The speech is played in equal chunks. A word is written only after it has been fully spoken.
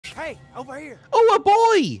Hey, over here. Oh, a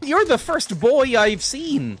boy! You're the first boy I've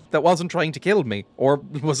seen that wasn't trying to kill me, or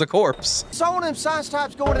was a corpse. Saw one of them science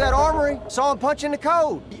types going to that armory. Saw him punching the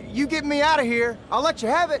code. You get me out of here, I'll let you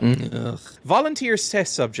have it. Ugh. Volunteer's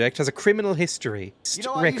test subject has a criminal history. You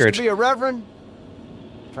know, I record. used to be a reverend.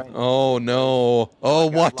 Oh no.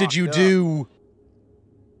 Oh, what did you do?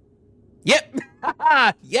 Yep.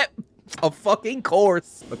 Yep. Of fucking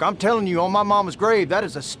course. Look, I'm telling you, on my mama's grave, that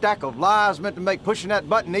is a stack of lies meant to make pushing that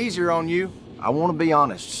button easier on you. I want to be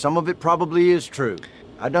honest. Some of it probably is true.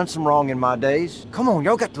 I done some wrong in my days. Come on,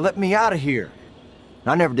 y'all got to let me out of here.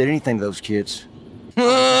 I never did anything to those kids.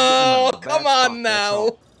 Oh, come on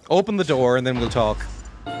now. Open the door and then we'll talk.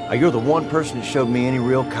 You're the one person that showed me any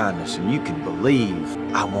real kindness, and you can believe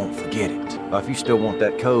I won't forget it. If you still want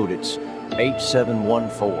that code, it's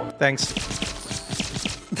 8714. Thanks.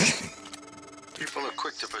 People are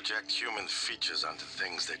quick to project human features onto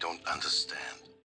things they don't understand.